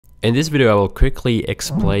In this video I will quickly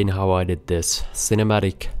explain how I did this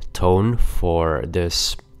cinematic tone for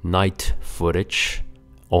this night footage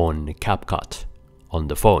on CapCut on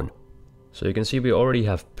the phone. So you can see we already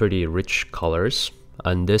have pretty rich colors,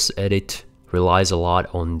 and this edit relies a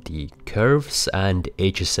lot on the curves and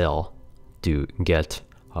HSL to get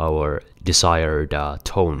our desired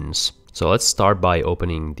tones. So let's start by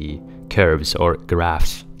opening the curves or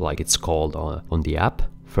graphs like it's called on the app.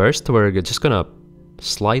 First we're just gonna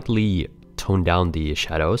slightly tone down the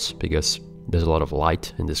shadows because there's a lot of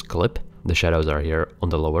light in this clip. The shadows are here on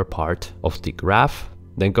the lower part of the graph.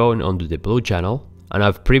 Then going onto the blue channel, and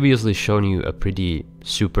I've previously shown you a pretty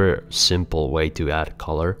super simple way to add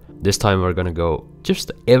color. This time we're gonna go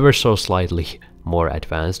just ever so slightly more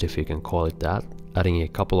advanced, if you can call it that, adding a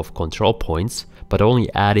couple of control points, but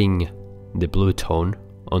only adding the blue tone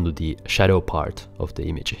onto the shadow part of the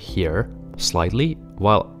image here slightly,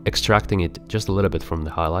 while extracting it just a little bit from the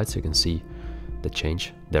highlights. You can see the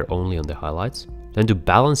change there only on the highlights. Then to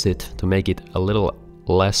balance it, to make it a little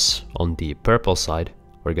less on the purple side,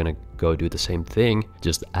 we're gonna go do the same thing,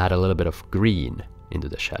 just add a little bit of green into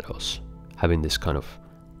the shadows, having this kind of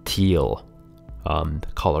teal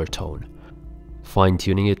color tone.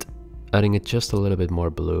 Fine-tuning it, adding it just a little bit more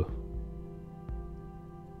blue.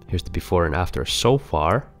 Here's the before and after so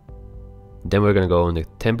far. Then we're gonna go on the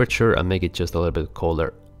temperature and make it just a little bit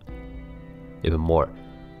colder, even more.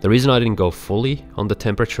 The reason I didn't go fully on the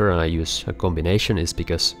temperature and I use a combination is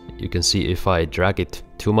because you can see if I drag it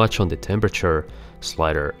too much on the temperature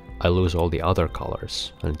slider, I lose all the other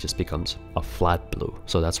colors and it just becomes a flat blue.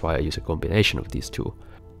 So that's why I use a combination of these two.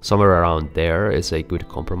 Somewhere around there is a good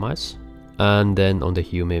compromise. And then on the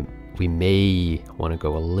hue, we may want to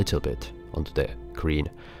go a little bit onto the green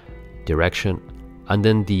direction. And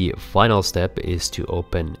then the final step is to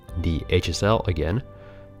open the HSL again,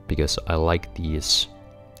 because I like these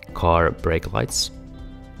car brake lights,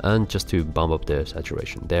 and just to bump up the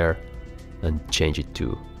saturation there and change it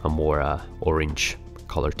to a more orange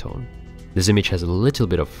color tone. This image has a little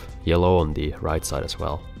bit of yellow on the right side as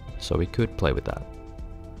well, so we could play with that.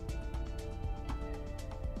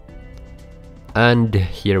 And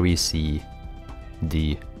here we see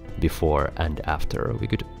the before and after. We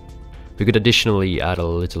could additionally add a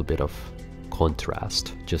little bit of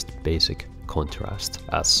contrast, just basic contrast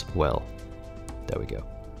as well. There we go.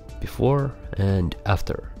 Before and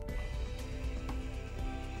after.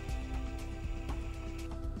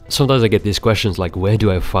 Sometimes I get these questions like, where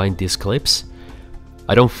do I find these clips?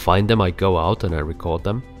 I don't find them, I go out and I record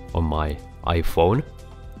them on my iPhone.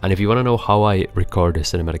 And if you want to know how I record the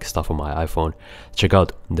cinematic stuff on my iPhone, check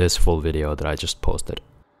out this full video that I just posted.